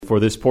for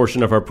this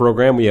portion of our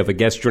program. We have a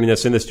guest joining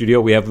us in the studio.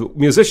 We have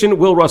musician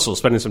Will Russell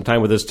spending some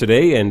time with us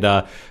today and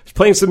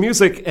playing some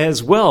music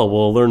as well.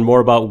 We'll learn more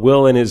about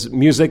Will and his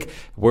music,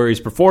 where he's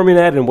performing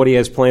at, and what he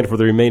has planned for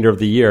the remainder of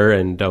the year.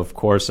 And, of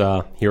course,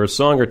 hear a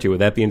song or two.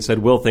 With that being said,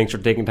 Will, thanks for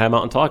taking time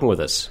out and talking with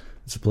us.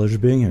 It's a pleasure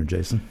being here,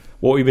 Jason.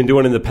 What we've been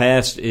doing in the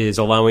past is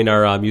allowing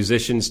our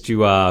musicians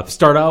to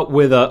start out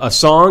with a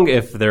song.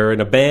 If they're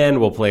in a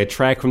band, we'll play a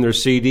track from their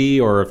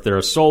CD, or if they're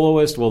a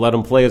soloist, we'll let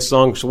them play a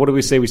song. So what do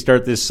we say we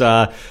start this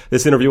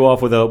interview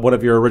off with one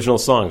of your original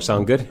songs?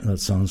 Sound good? That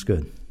sounds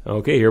good.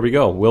 Okay, here we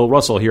go. Will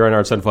Russell here on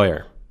Arts on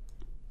Fire.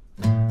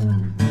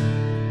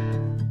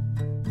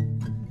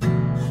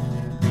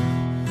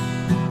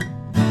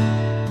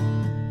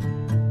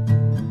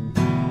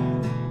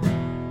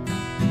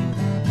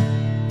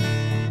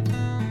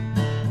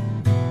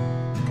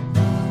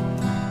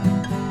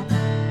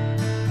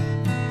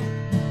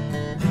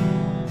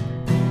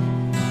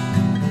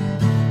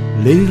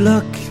 Lady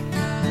Luck,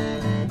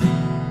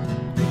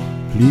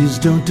 please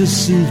don't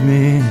deceive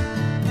me.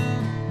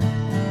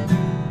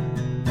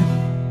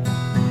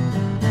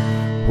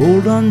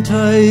 Hold on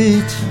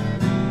tight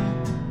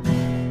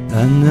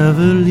and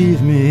never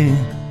leave me.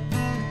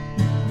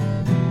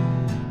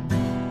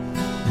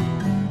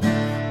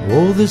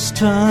 All this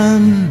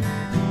time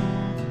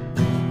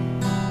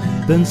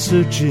been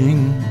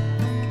searching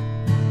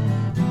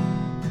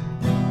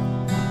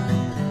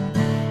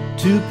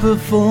to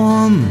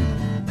perform,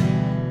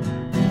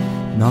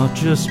 not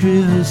just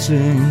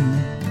rehearsing.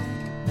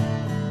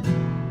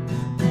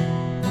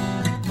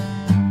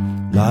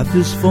 Life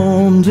is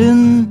formed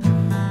in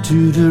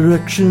two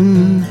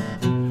directions,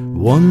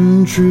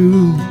 one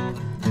true,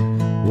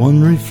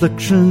 one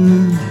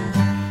reflection.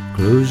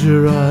 Close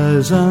your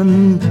eyes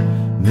and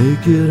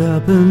make it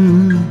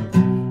happen.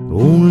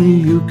 Only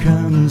you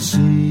can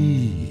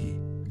see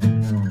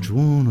what you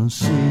wanna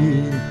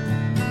see.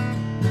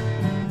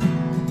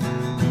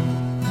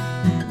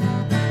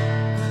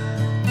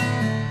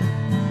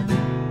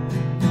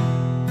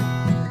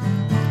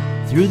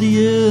 Through the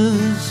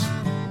years,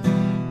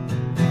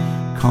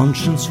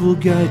 conscience will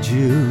guide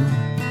you.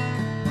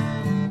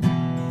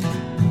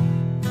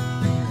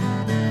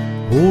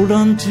 Hold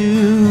on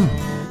to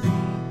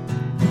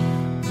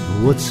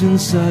what's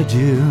inside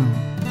you.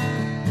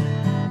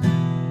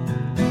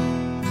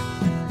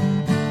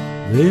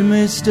 They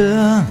may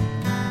stare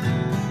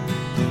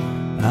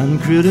and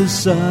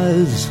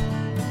criticize,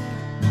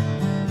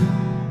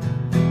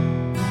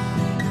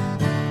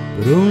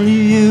 but only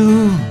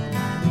you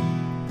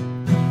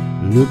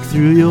look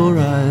through your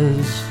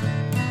eyes.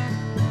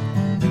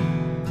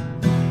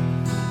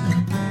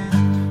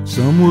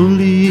 Some will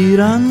lead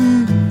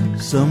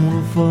and some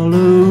will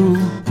follow.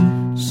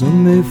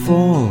 Some may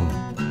fall,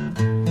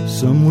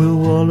 some will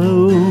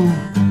wallow.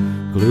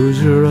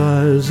 Close your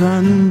eyes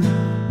and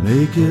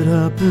make it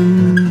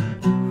happen.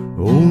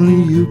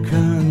 Only you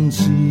can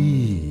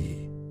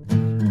see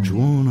what you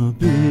wanna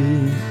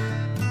be,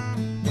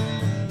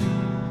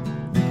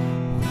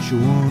 what you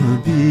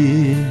wanna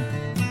be.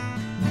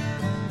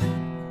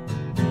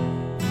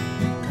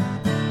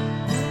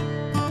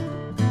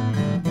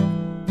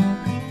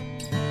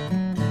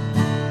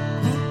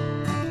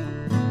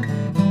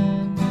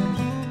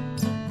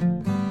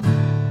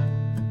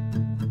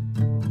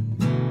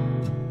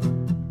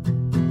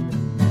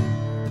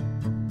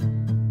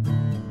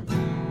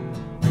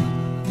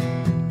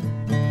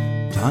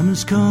 Time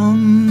has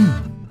come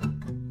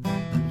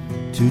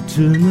to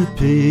turn the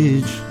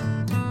page,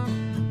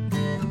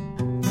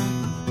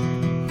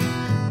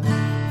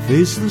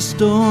 face the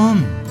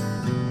storm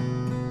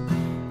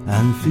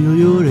and feel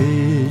your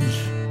age.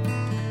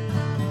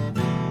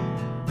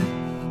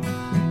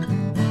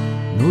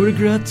 No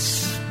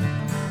regrets,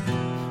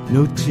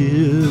 no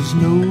tears,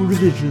 no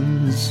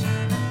revisions.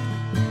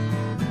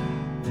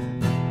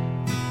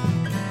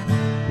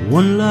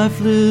 One life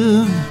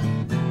lived,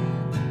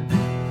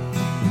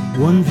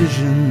 one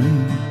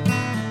vision.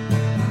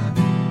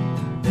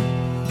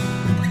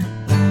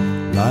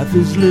 Life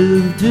is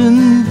lived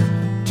in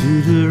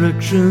two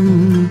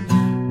directions,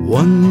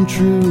 one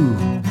true,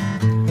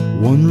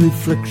 one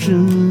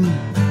reflection.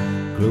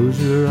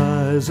 Close your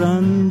eyes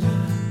and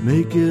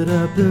make it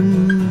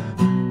happen.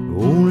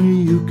 Only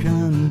you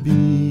can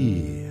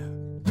be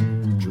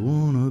what you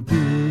wanna be,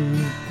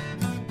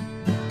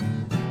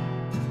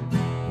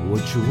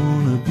 what you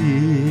wanna be,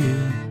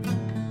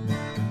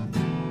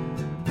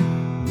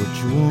 what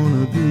you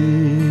wanna be.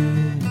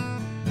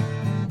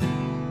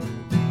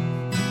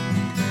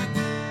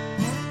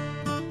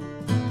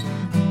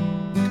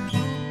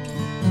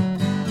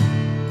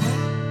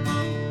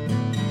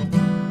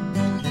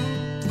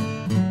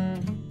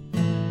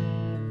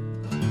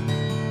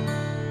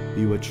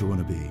 Be what you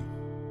wanna be.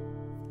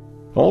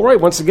 All right,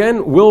 once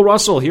again, Will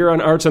Russell here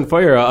on Arts on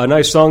Fire. A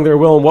nice song there,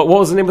 Will. And what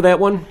was the name of that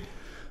one?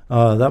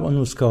 That one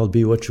was called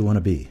Be What You Want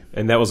to Be.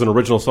 And that was an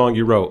original song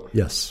you wrote?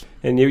 Yes.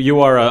 And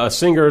you are a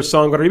singer,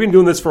 songwriter. You've been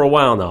doing this for a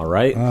while now,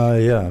 right?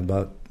 Yeah,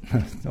 about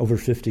over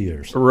 50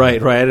 years.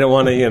 Right. I don't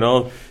want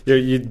to,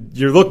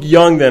 you look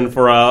young then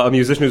for a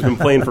musician who's been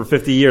playing for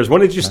 50 years.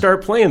 When did you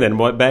start playing then?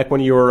 Back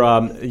when you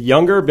were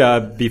younger,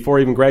 before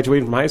even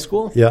graduating from high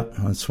school? Yeah,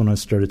 that's when I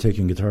started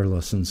taking guitar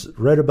lessons.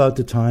 Right about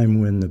the time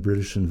when the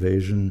British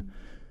invasion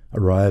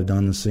arrived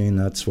on the scene,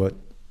 that's what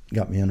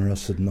got me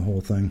interested in the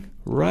whole thing.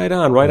 Right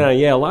on.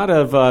 Yeah, a lot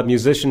of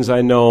musicians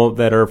I know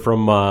that are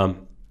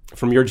from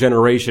your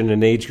generation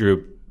and age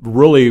group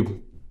really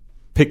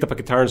picked up a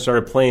guitar and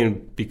started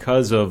playing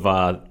because of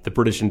the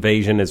British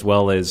invasion, as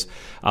well as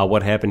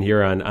what happened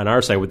here on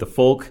our side with the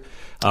folk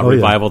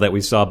revival that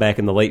we saw back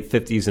in the late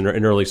 50s and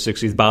early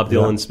 60s, Bob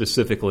Dylan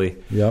specifically.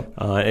 Yep.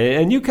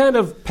 And you kind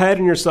of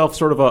pattern yourself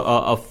sort of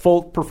a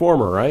folk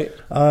performer, right?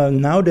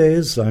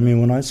 Nowadays,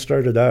 when I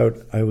started out,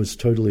 I was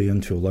totally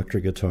into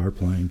electric guitar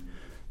playing.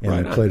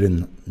 And I played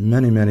in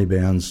many, many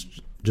bands,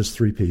 just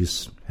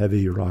three-piece,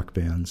 heavy rock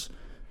bands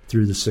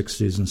through the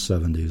 60s and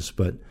 70s.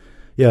 But,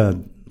 yeah,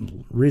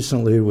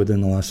 recently,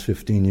 within the last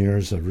 15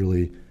 years, I've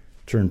really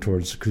turned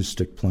towards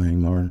acoustic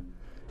playing more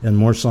and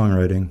more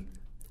songwriting.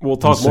 We'll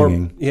talk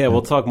more. Yeah,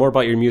 we'll talk more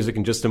about your music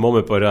in just a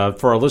moment. But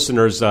for our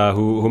listeners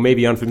who may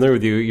be unfamiliar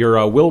with you,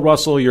 you're Will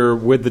Russell. You're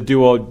with the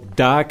duo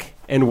Doc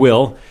and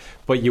Will,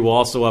 but you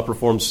also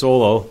perform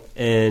solo,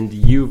 and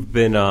you've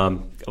been,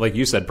 like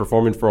you said,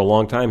 performing for a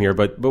long time here.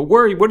 But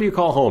what do you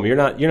call home? You're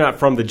not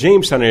from the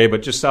Jamestown area,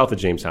 but just south of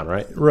Jamestown,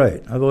 right?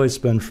 Right. I've always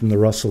been from the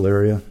Russell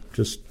area,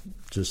 just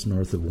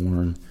north of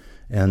Warren.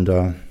 And,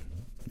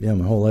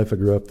 my whole life I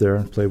grew up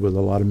there, played with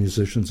a lot of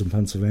musicians in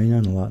Pennsylvania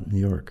and a lot in New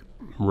York.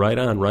 Right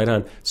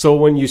on. So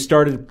when you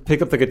started to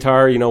pick up the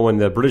guitar, when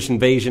the British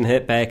invasion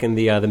hit back in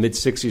the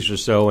mid-'60s or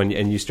so,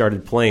 and you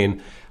started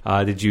playing,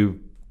 did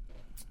you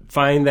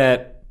find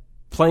that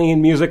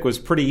playing music was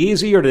pretty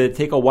easy, or did it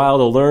take a while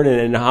to learn,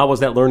 and how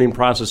was that learning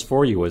process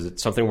for you? Was it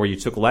something where you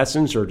took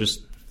lessons, or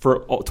just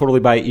totally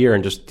by ear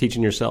and just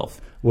teaching yourself?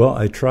 Well,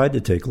 I tried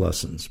to take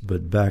lessons,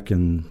 but back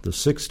in the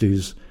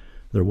 60s,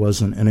 there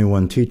wasn't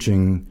anyone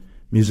teaching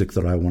music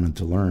that I wanted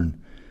to learn.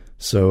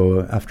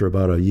 So after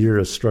about a year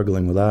of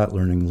struggling with that,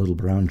 learning Little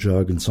Brown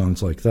Jug and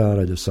songs like that,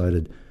 I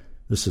decided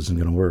this isn't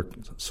going to work,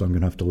 so I'm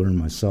going to have to learn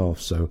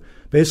myself. So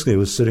basically it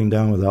was sitting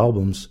down with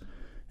albums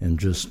and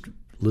just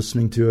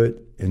listening to it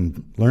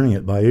and learning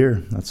it by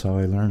ear. That's how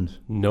I learned.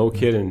 No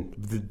kidding.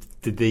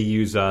 Did they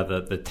use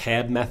the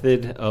tab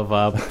method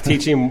of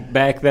teaching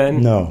back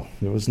then? No,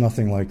 there was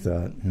nothing like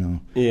that.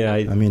 Yeah.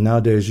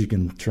 Nowadays you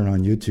can turn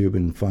on YouTube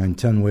and find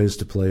 10 ways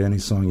to play any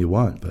song you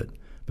want, but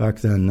back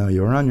then, no,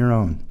 you were on your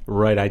own.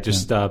 Right. I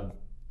just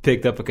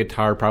picked up a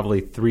guitar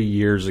probably 3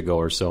 years ago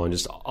or so, and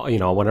just,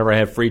 whenever I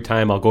have free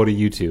time, I'll go to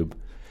YouTube.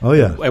 Oh,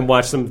 yeah. And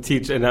watch them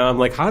teach. And I'm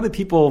like, how do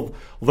people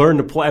learn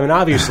to play?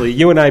 Obviously,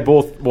 you and I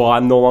both,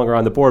 I'm no longer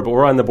on the board, but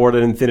we're on the board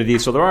at Infinity,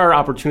 so there are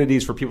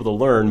opportunities for people to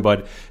learn.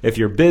 But if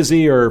you're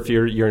busy or if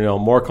you're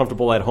more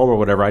comfortable at home or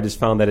whatever, I just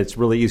found that it's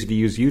really easy to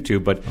use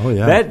YouTube. But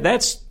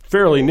that's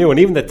fairly new, and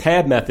even the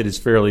tab method is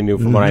fairly new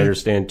from what I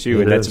understand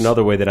too. And that's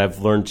another way that I've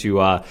learned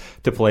to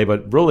play.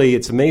 But really,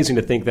 it's amazing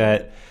to think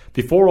that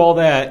before all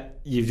that,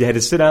 you had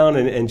to sit down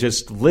and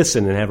just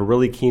listen and have a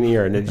really keen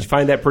ear. And did you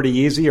find that pretty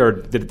easy, or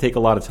did it take a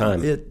lot of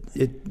time?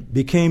 It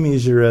became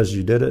easier as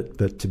you did it,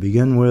 but to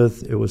begin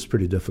with, it was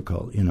pretty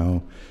difficult,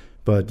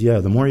 But yeah,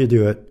 the more you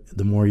do it,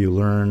 the more you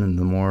learn, and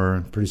the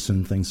more pretty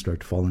soon things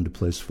start to fall into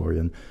place for you.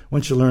 And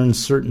once you learn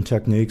certain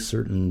techniques,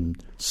 certain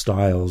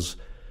styles,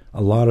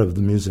 a lot of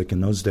the music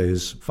in those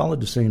days followed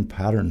the same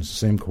patterns, the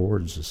same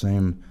chords,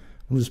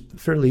 it was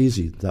fairly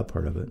easy, that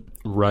part of it.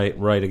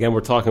 Right. Again,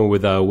 we're talking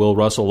with Will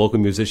Russell, local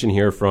musician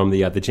here from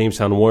the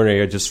Jamestown, Warren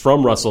area, just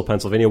from Russell,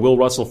 Pennsylvania. Will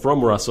Russell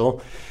from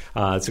Russell.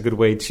 It's a good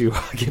way to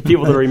get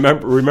people to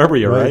remember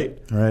you, right?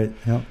 Right,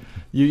 yeah.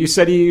 You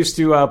said you used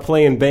to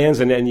play in bands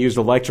and used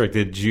electric.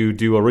 Did you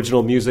do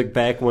original music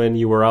back when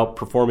you were out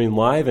performing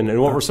live?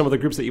 And what were some of the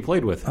groups that you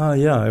played with?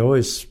 Yeah, I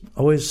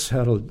always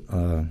had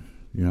a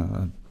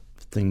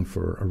thing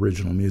for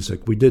original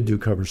music. We did do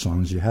cover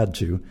songs, you had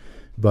to,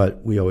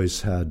 but we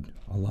always had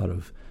a lot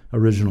of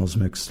originals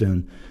mixed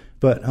in.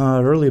 But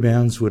early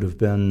bands would have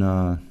been,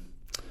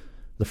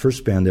 the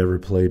first band I ever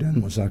played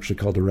in was actually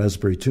called the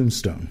Raspberry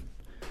Tombstone.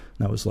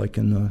 That was like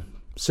in the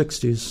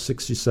 60s,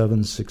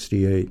 67,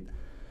 68.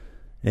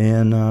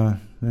 And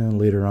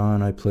later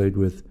on I played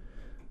with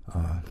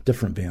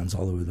different bands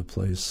all over the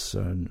place.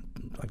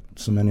 Like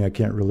so many I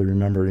can't really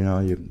remember.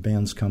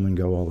 Bands come and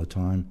go all the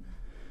time.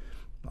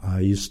 I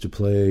used to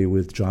play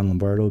with John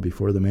Lombardo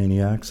before the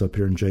Maniacs up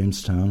here in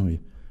Jamestown. We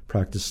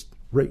practiced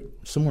right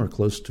somewhere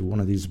close to one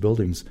of these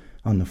buildings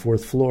on the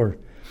 4th floor,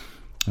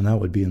 and that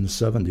would be in the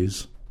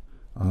 70s.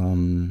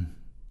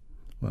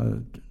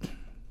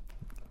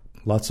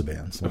 Lots of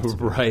bands.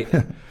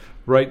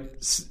 Right.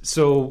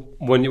 So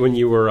when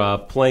you were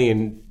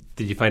playing,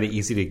 did you find it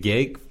easy to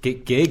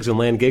get gigs and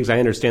land gigs? I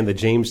understand the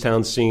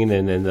Jamestown scene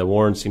and the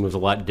Warren scene was a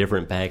lot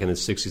different back in the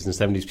 60s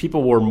and 70s.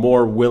 People were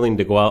more willing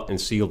to go out and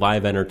see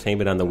live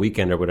entertainment on the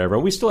weekend or whatever.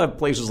 And we still have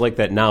places like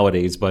that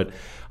nowadays, but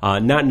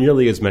not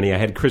nearly as many. I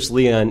had Chris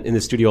Lee in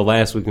the studio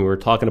last week, and we were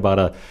talking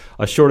about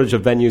a shortage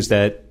of venues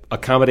that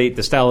accommodate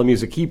the style of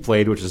music he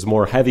played, which is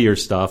more heavier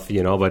stuff,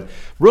 but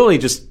really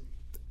just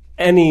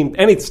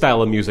any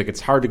style of music.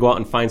 It's hard to go out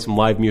and find some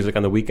live music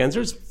on the weekends.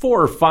 There's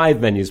 4 or 5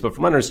 venues, but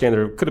from what I understand,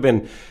 there could have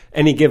been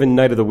any given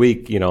night of the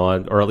week,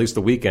 or at least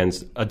the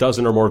weekends, a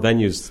dozen or more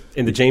venues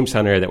in the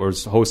Jamestown area that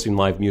was hosting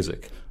live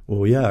music.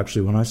 Well, yeah,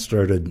 actually, when I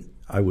started,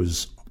 I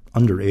was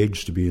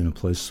underage to be in a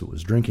place that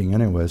was drinking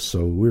anyway,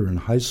 so we were in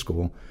high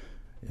school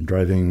and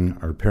driving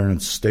our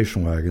parents'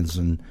 station wagons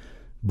and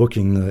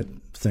booking the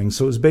thing.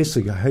 So it was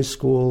basically high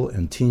school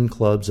and teen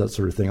clubs, that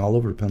sort of thing, all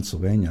over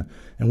Pennsylvania.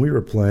 And we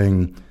were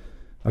playing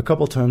a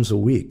couple times a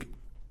week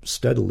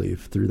steadily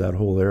through that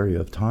whole area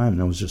of time. And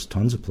there was just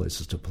tons of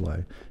places to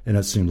play. And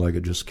it seemed like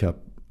it just kept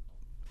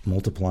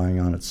multiplying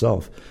on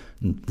itself.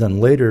 And then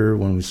later,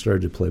 when we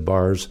started to play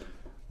bars,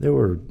 there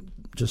were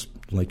just,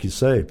 like you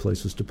say,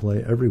 places to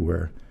play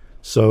everywhere.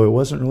 So it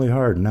wasn't really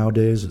hard.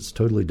 Nowadays, it's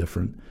totally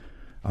different.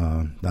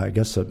 I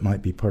guess that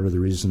might be part of the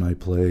reason I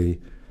play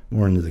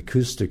more into the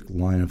acoustic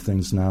line of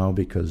things now,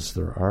 because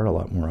there are a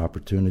lot more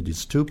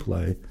opportunities to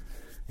play.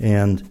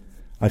 And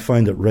I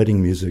find that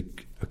writing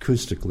music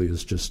acoustically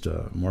is just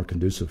more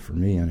conducive for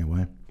me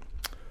anyway.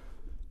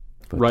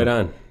 But, right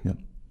on. Yep.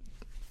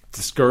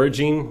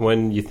 Discouraging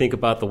when you think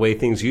about the way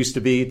things used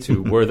to be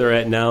to where they're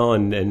at now,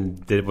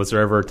 and was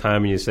there ever a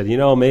time when you said,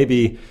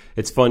 maybe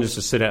it's fun just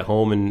to sit at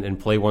home and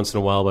play once in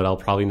a while, but I'll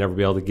probably never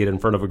be able to get in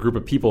front of a group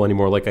of people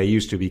anymore like I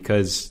used to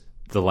because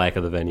the lack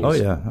of the venues? Oh,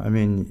 yeah. I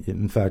mean,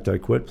 in fact, I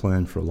quit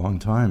playing for a long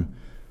time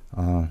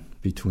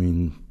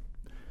between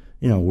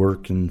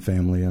work and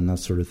family and that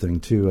sort of thing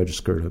too. I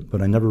just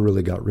but I never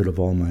really got rid of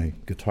all my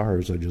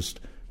guitars. I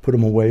just put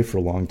them away for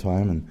a long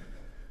time, and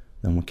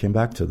then we came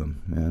back to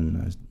them.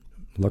 And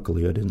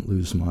luckily, I didn't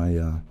lose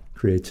my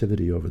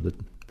creativity over the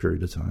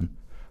period of time.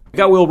 We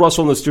got Will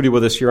Russell in the studio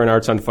with us here on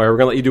Arts on Fire. We're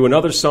going to let you do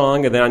another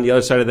song, and then on the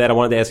other side of that, I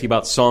wanted to ask you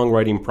about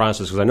songwriting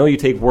process, because I know you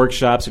take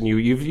workshops, and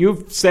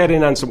you've sat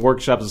in on some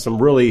workshops with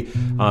some really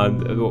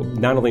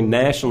not only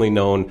nationally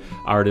known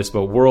artists,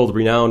 but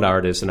world-renowned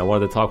artists, and I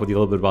wanted to talk with you a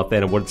little bit about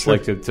that and what it's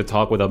like to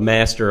talk with a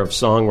master of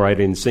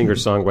songwriting,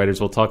 singer-songwriters.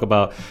 We'll talk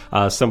about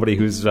somebody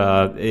who's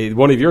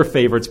one of your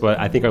favorites, but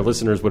I think our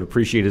listeners would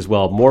appreciate as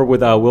well. More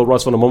with Will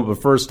Russell in a moment,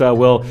 but first,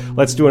 Will,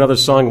 let's do another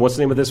song. What's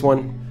the name of this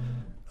one?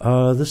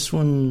 This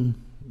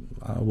one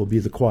will be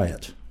The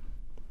Quiet.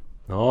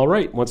 All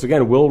right. Once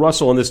again, Will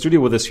Russell in the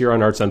studio with us here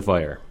on Arts on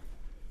Fire.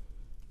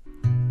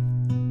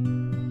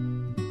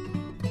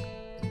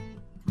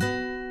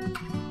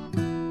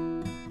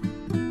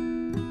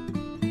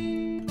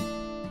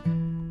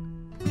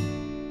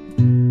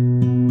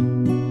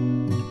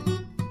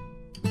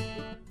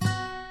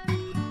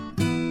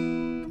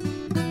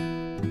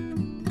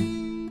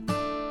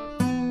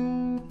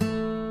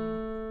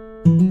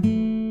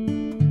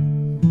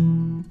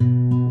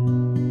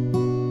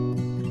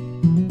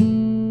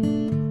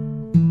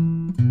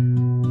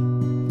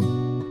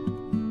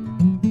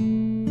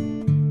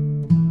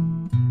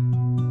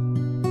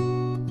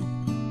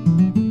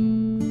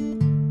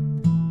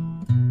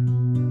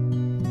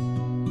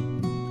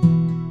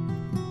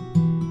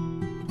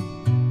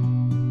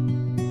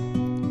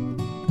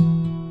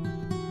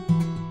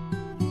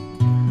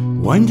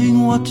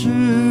 Winding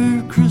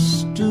water,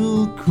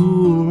 crystal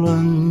cool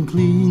and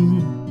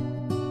clean,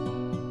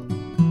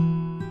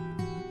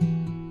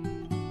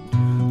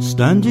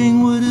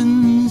 standing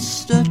wooden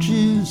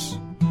statues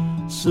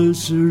so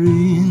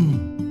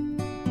serene,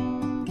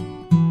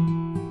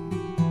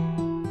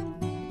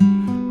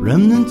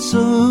 remnants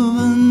of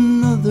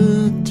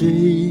another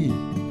day,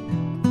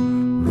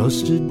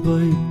 rusted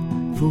by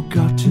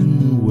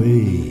forgotten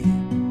way,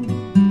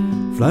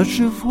 flash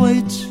of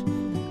white,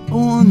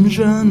 orange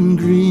and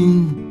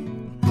green,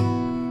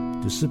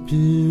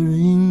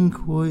 disappearing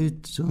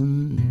quite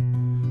unseen.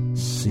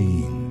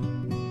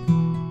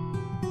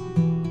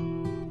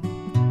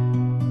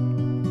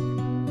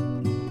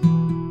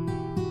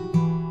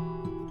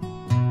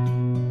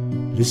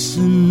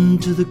 Listen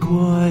to the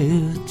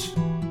quiet,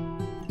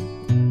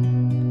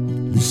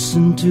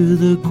 listen to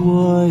the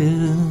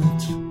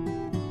quiet,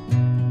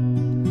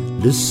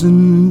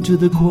 listen to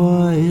the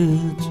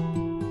quiet,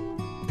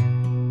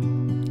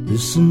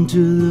 listen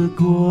to the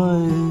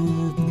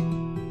quiet.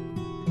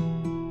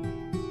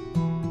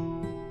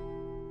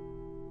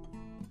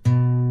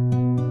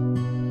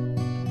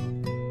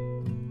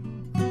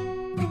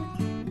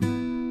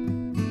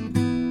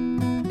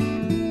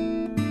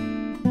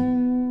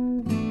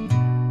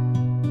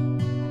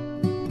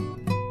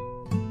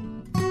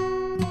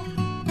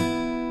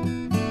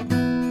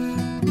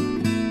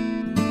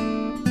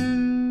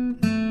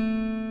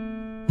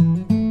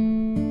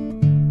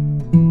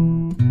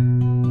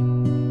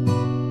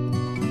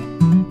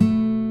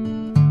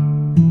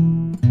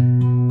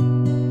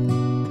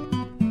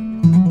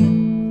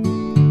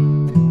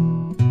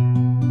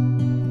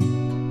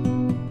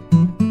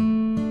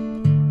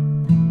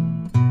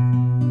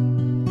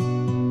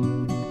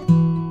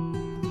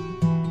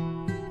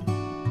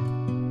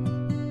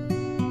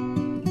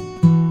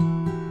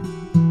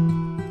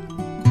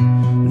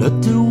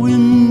 Let the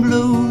wind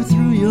blow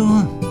through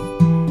your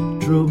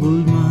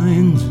troubled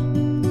mind,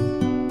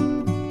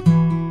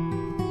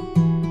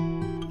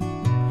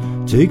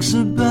 takes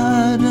the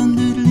bad and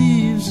it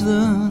leaves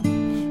the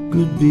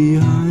good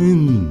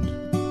behind.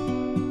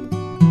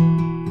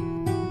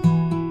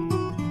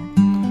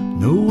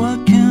 No,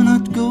 I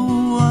cannot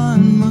go, I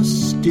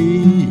must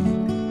stay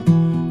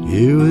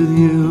here with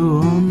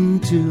you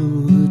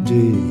until the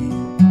day.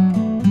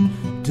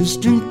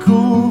 Distant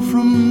call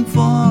from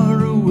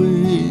far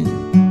away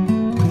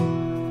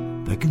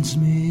beckons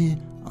me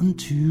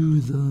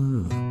unto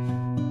the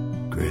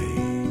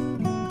grave.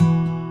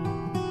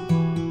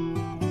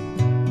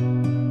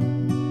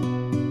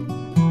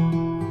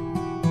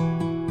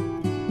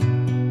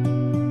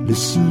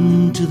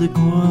 Listen to the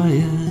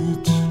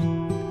quiet,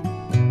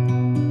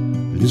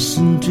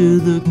 listen to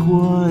the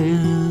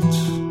quiet,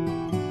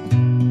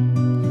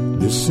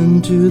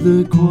 listen to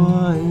the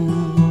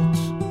quiet,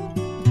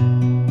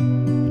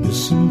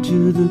 listen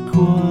to the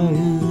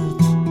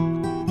quiet,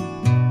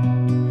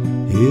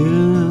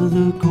 hear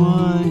the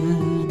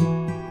quiet,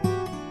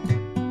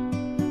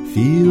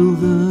 feel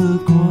the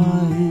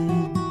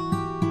quiet,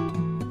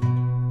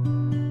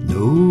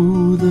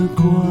 know the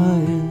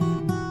quiet.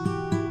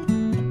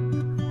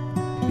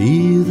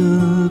 Be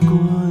the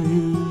quiet.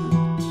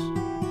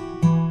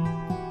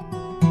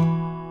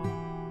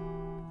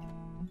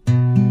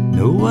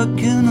 No, I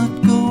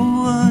cannot go,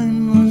 I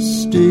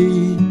must stay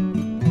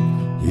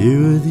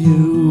here with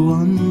you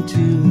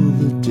until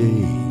the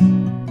day.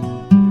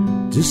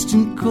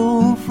 Distant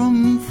call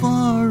from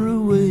far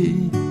away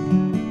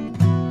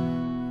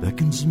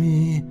beckons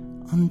me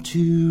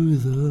unto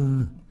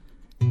the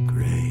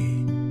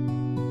grave.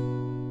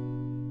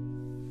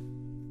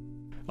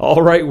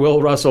 All right,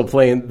 Will Russell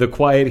playing The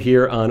Quiet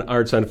here on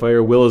Arts on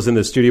Fire. Will is in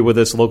the studio with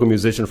us, local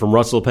musician from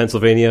Russell,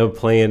 Pennsylvania,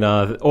 playing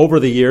over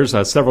the years,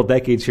 several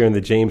decades here in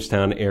the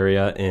Jamestown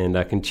area, and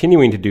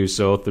continuing to do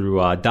so through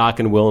Doc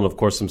and Will, and of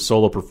course some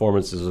solo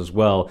performances as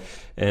well.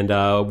 And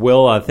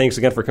Will, thanks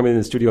again for coming in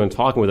the studio and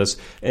talking with us.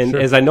 And Sure.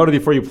 as I noted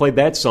before you played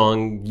that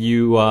song,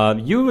 you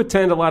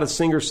attend a lot of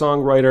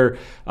singer-songwriter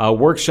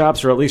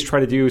workshops, or at least try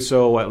to do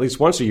so at least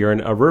once a year,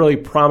 and a really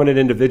prominent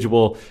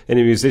individual and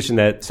a musician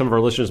that some of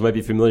our listeners might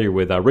be familiar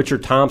with,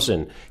 Richard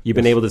Thompson. You've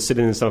been able to sit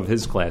in some of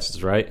his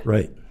classes, right?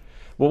 Right.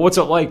 Well, what's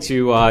it like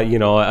to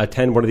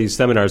attend one of these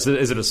seminars?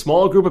 Is it a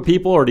small group of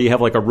people, or do you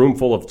have like a room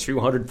full of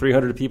 200,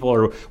 300 people,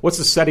 or what's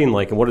the setting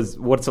like, and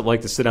what's it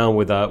like to sit down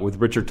with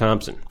Richard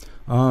Thompson?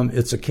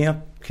 It's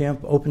a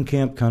open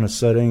camp kind of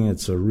setting.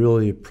 It's a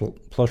really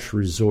plush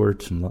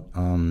resort,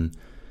 and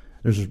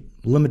there's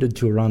limited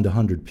to around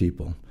 100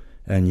 people,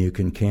 and you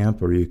can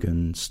camp or you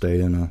can stay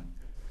in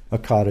a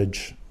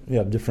cottage. You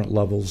have different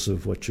levels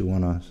of what you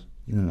want to,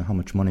 how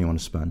much money you want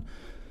to spend.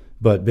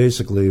 But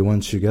basically,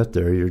 once you get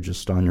there, you're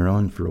just on your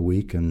own for a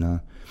week,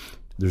 and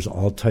there's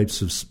all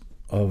types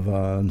of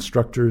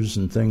instructors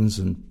and things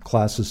and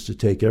classes to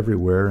take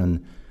everywhere.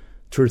 And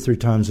 2 or 3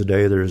 times a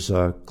day, there's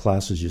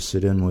classes you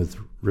sit in with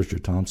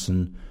Richard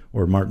Thompson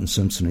or Martin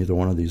Simpson, either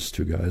one of these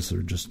two guys.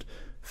 They're just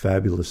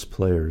fabulous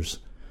players,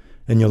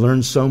 and you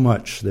learn so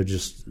much. They're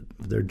just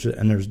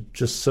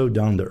so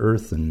down to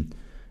earth, and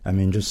I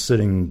mean, just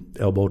sitting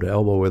elbow to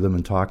elbow with them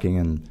and talking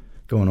and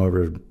going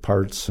over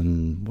parts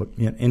and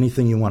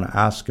anything you want to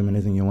ask them,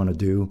 anything you want to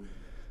do.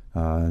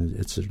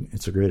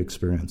 It's a great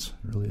experience.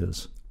 It really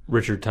is.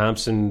 Richard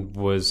Thompson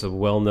was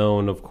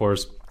well-known, of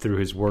course, through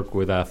his work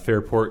with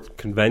Fairport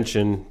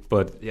Convention,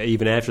 but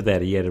even after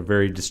that, he had a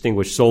very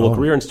distinguished solo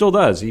career, and still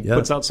does. He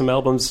puts out some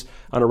albums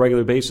on a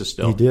regular basis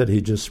still. He did. He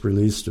just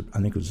released,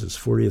 I think it was his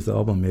 40th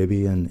album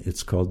maybe, and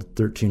it's called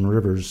 13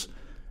 Rivers,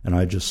 and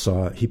I just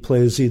saw, he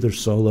plays either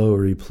solo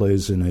or he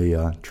plays in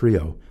a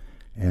trio,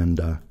 and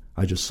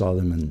I just saw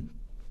them in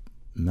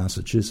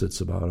Massachusetts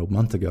about a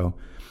month ago,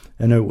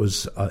 and it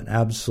was an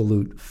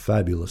absolute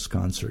fabulous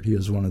concert. He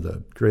is one of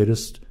the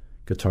greatest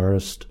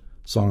guitarist,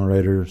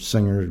 songwriter,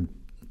 singer,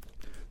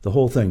 the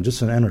whole thing,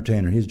 just an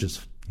entertainer. He's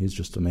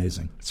just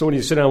amazing. So when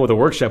you sit down with a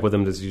workshop with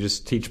him, does he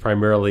just teach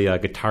primarily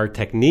guitar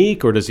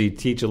technique, or does he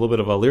teach a little bit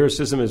of a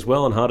lyricism as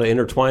well, and how to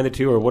intertwine the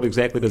two, or what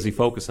exactly does he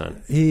focus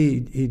on?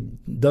 He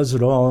does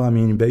it all. I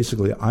mean,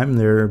 basically, I'm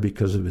there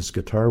because of his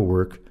guitar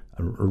work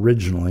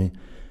originally,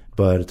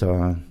 but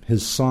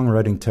his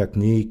songwriting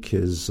technique,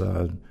 his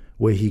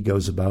way he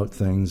goes about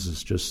things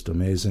is just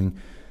amazing.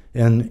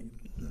 And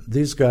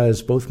these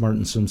guys, both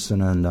Martin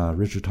Simpson and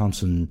Richard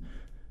Thompson,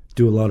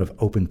 do a lot of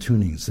open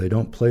tunings. They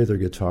don't play their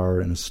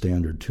guitar in a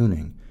standard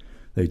tuning.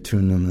 They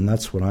tune them, and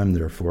that's what I'm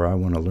there for. I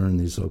want to learn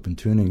these open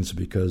tunings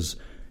because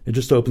it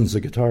just opens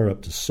the guitar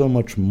up to so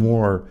much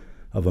more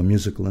of a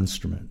musical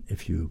instrument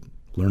if you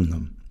learn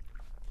them.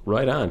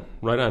 Right on.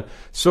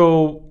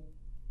 So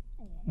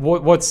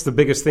what's the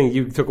biggest thing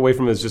you took away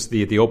from it? Is just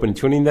the open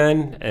tuning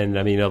then? And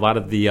I mean, a lot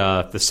of the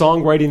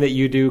songwriting that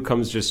you do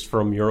comes just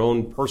from your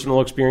own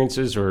personal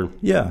experiences, or?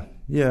 Yeah.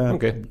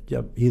 Okay.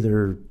 Yep.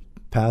 Either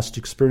past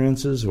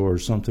experiences or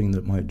something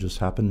that might just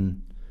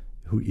happen.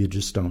 You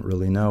just don't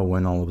really know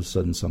when all of a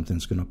sudden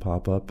something's going to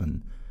pop up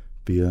and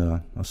be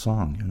a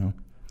song,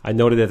 I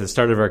noted at the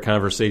start of our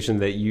conversation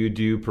that you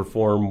do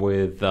perform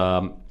with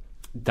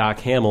Doc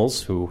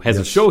Hamels, who has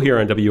a show here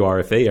on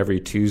WRFA every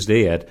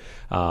Tuesday at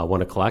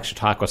 1 o'clock.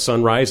 Chautauqua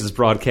Sunrise is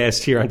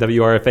broadcast here on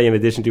WRFA in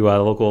addition to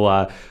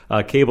local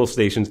cable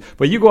stations.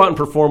 But you go out and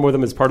perform with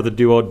them as part of the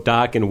duo,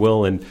 Doc and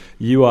Will, and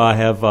you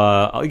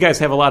guys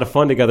have a lot of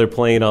fun together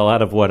playing a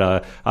lot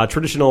of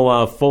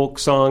traditional folk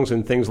songs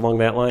and things along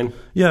that line?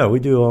 Yeah,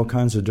 we do all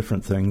kinds of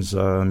different things,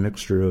 a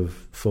mixture of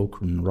folk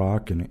and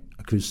rock and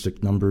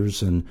acoustic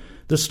numbers, and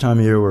this time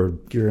of year we're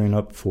gearing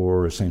up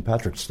for St.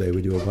 Patrick's Day.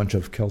 We do a bunch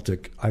of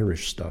Celtic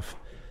Irish stuff,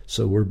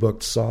 so we're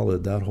booked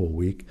solid that whole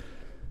week,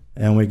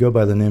 and we go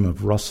by the name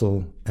of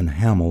Russell and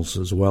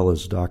Hamels as well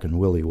as Doc and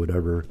Willie,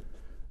 whatever.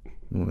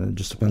 It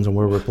just depends on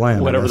where we're playing.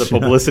 Whatever the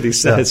publicity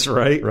says,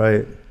 right?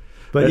 Right.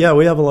 But yeah,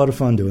 we have a lot of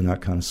fun doing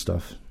that kind of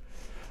stuff.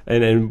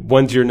 And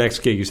when's your next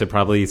gig? You said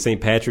probably St.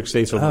 Patrick's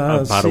Day, so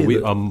about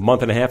a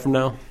month and a half from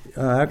now?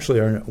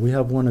 Actually, we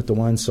have one at the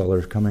Wine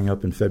Cellar coming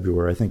up in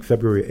February, I think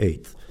February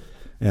 8th.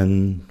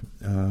 And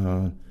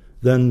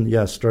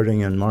then,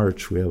 starting in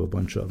March, we have a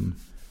bunch of them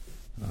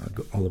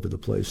all over the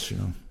place,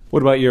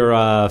 What about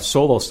your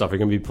solo stuff? Are you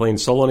going to be playing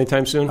solo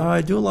anytime soon?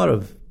 I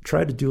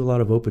try to do a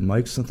lot of open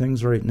mics and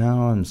things right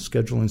now. I'm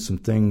scheduling some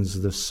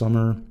things this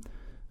summer.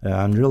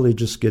 I'm really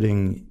just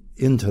getting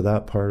into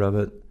that part of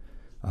it.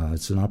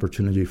 It's an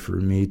opportunity for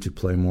me to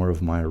play more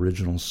of my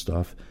original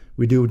stuff.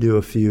 We do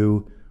a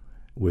few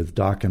with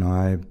Doc and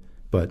I,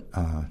 but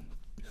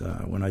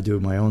when I do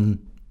my own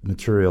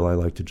material, I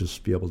like to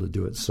just be able to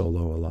do it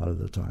solo a lot of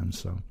the time.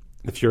 So,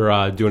 if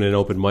you're doing an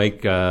open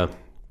mic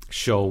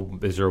show,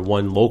 is there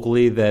one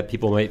locally that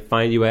people might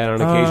find you at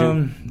on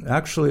occasion?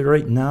 Actually,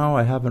 right now,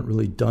 I haven't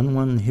really done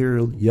one here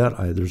yet.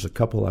 There's a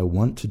couple I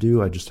want to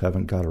do. I just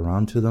haven't got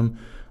around to them.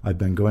 I've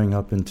been going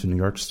up into New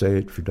York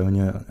State,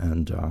 Fredonia,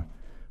 and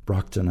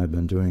Brockton. I've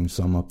been doing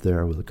some up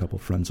there with a couple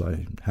friends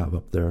I have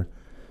up there,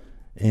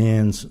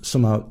 and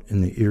some out in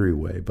the Erie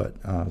way. But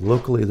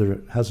locally, there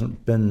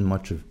hasn't been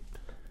much of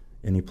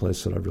any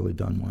place that I've really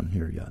done one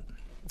here yet.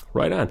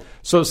 Right on.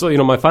 So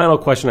my final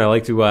question I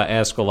like to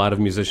ask a lot of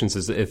musicians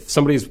is, if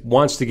somebody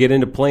wants to get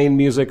into playing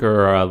music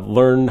or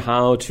learn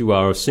how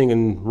to sing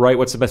and write,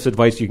 what's the best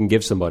advice you can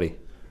give somebody?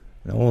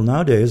 Well,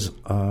 nowadays,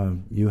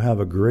 you have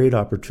a great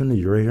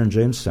opportunity right here in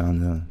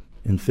Jamestown,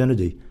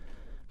 Infinity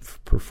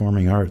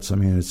Performing Arts. I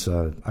mean,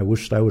 I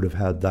wished I would have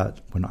had that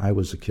when I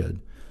was a kid,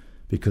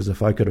 because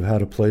if I could have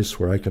had a place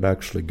where I could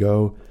actually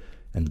go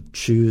and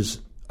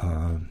choose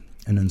an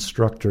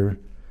instructor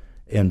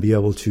and be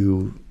able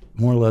to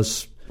more or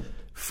less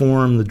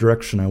form the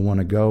direction I want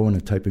to go and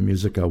the type of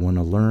music I want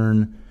to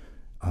learn,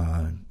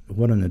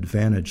 what an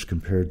advantage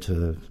compared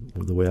to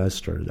the way I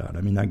started out.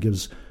 I mean, that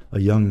gives a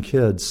young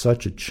kid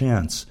such a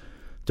chance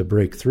to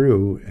break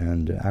through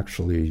and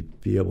actually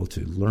be able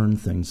to learn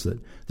things that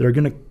are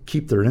going to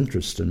keep their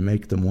interest and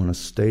make them want to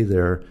stay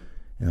there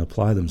and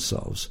apply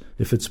themselves.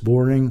 If it's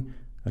boring,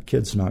 a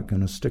kid's not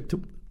going to stick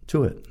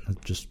to it.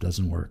 It just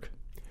doesn't work.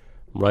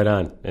 Right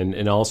on.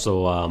 And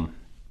also,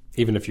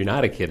 even if you're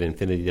not a kid,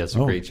 Infinity does a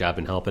great job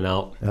in helping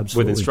out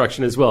with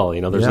instruction as well.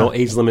 There's no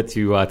age limit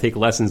to take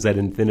lessons at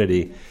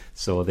Infinity,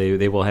 so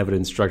they will have an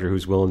instructor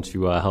who's willing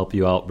to help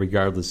you out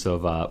regardless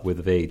of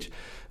with age.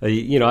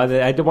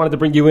 I wanted to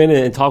bring you in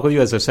and talk with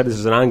you. As I said, this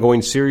is an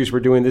ongoing series we're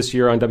doing this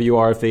year on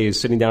WRFA, is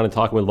sitting down and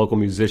talking with local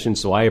musicians,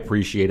 so I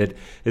appreciate it.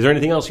 Is there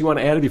anything else you want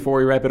to add before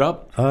we wrap it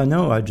up?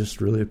 No, I just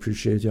really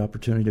appreciate the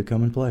opportunity to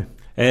come and play.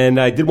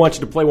 And I did want you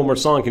to play one more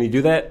song. Can you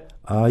do that?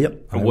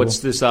 Yep. And what's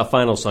this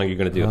final song you're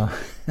going to do?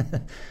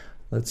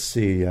 Let's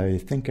see. I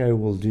think I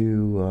will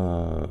do...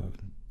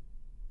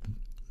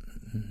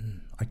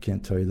 I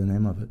can't tell you the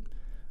name of it.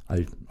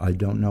 I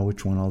don't know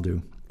which one I'll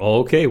do.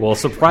 Okay, well,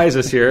 surprise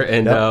us here,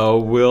 and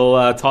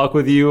we'll talk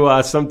with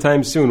you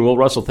sometime soon. Will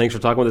Russell, thanks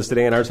for talking with us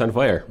today on Arts on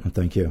Fire.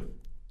 Thank you.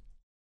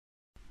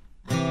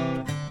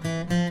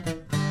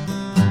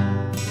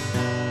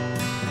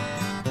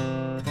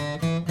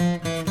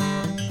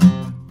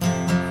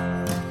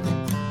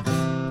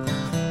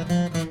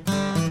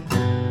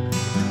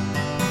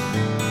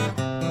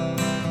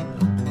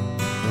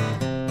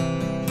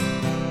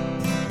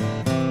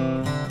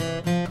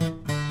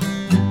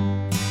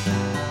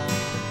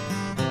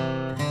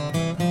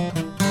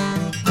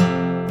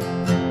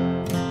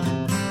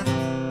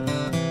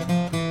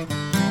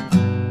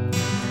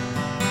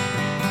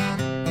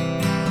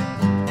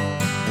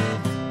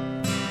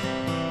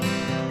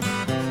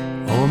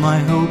 All my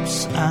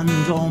hopes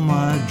and all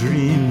my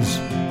dreams,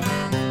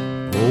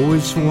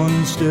 always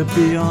one step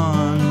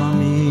beyond my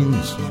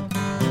means.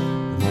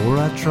 The more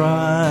I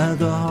try,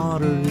 the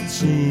harder it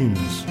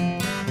seems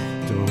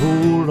to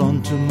hold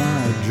on to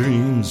my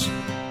dreams.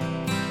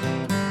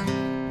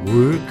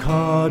 Work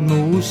hard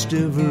most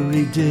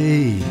every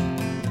day,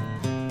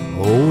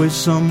 always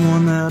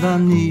someone that I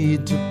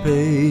need to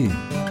pay.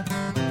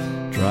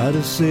 Try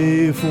to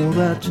save for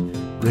that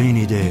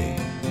rainy day.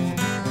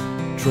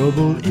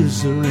 Trouble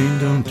is the rain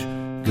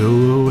don't go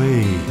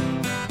away.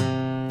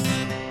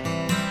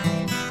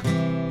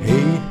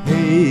 Hey,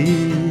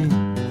 hey,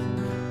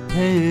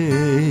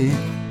 hey,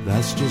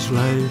 that's just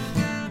life.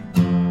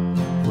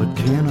 What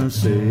can I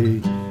say?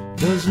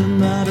 Doesn't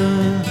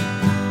matter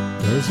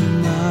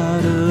doesn't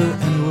matter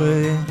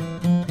anyway.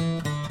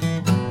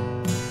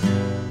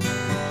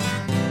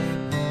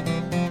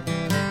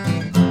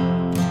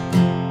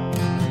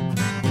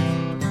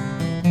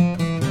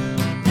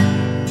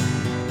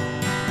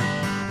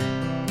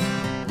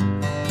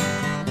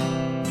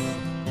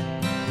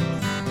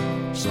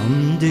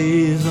 Some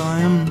days I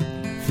am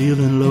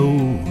feeling low,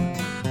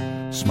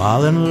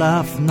 smile and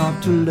laugh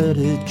not to let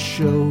it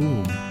show.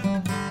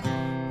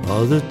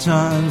 Other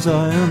times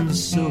I am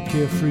so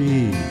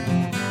carefree,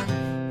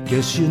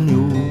 guess you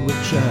know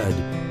which I'd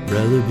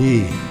rather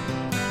be.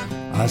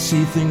 I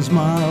see things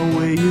my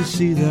way, you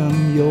see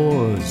them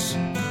yours.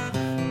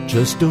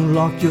 Just don't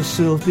lock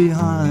yourself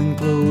behind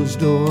closed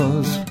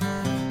doors.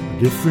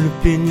 Different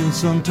opinions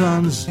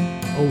sometimes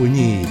all we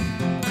need,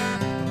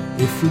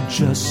 if we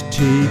just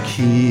take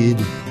heed.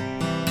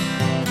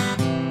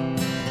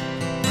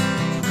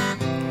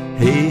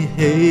 Hey,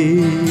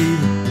 hey,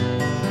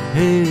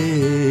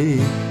 hey,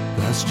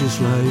 that's just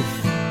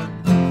life.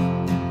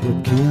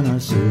 What can I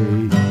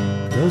say?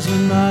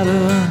 Doesn't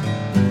matter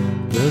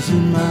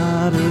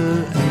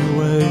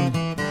anyway.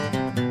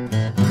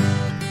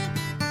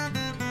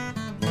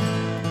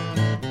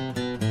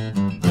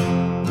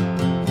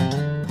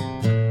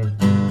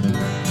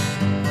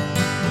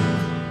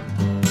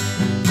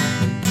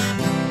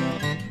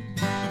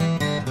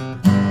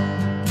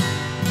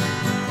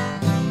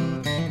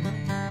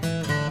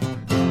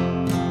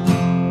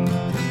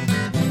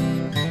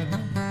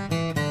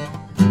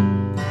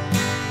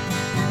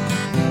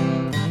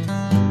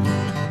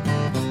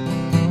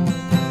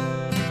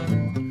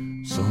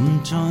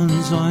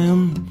 Sometimes I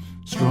am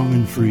strong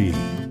and free,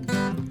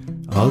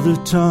 other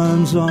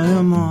times I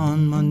am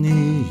on my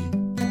knee.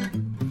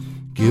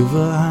 Give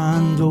a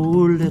hand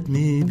or let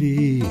me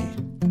be,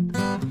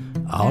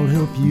 I'll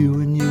help you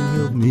and you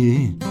help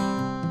me.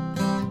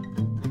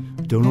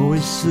 Don't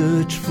always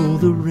search for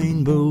the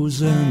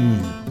rainbow's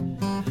end,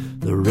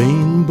 the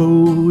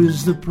rainbow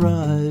is the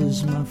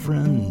prize, my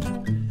friend.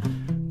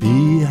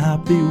 Be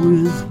happy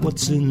with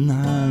what's in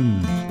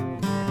hand,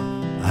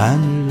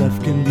 and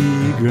life can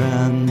be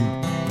grand.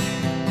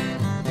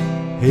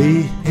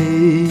 Hey,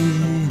 hey,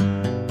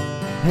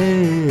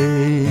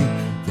 hey,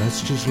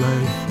 that's just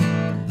life.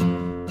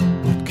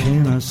 What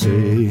can I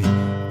say?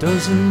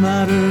 Doesn't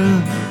matter.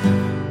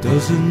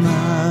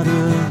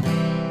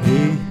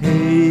 Hey,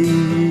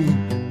 hey,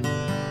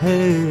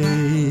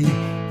 hey,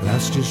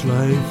 that's just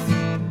life.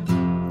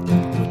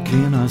 What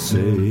can I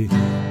say?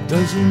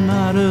 Doesn't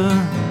matter.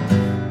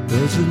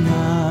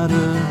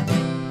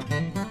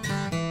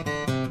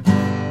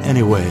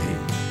 Anyway,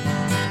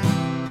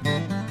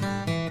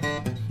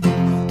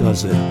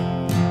 does it?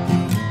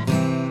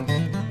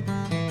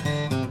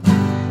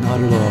 Not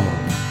at all.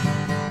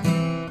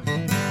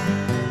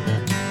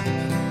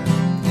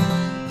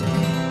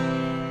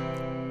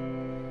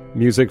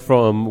 Music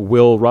from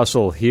Will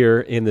Russell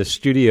here in the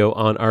studio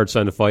on Arts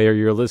on Fire.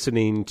 You're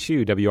listening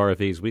to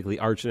WRFA's weekly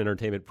arts and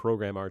entertainment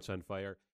program, Arts on Fire.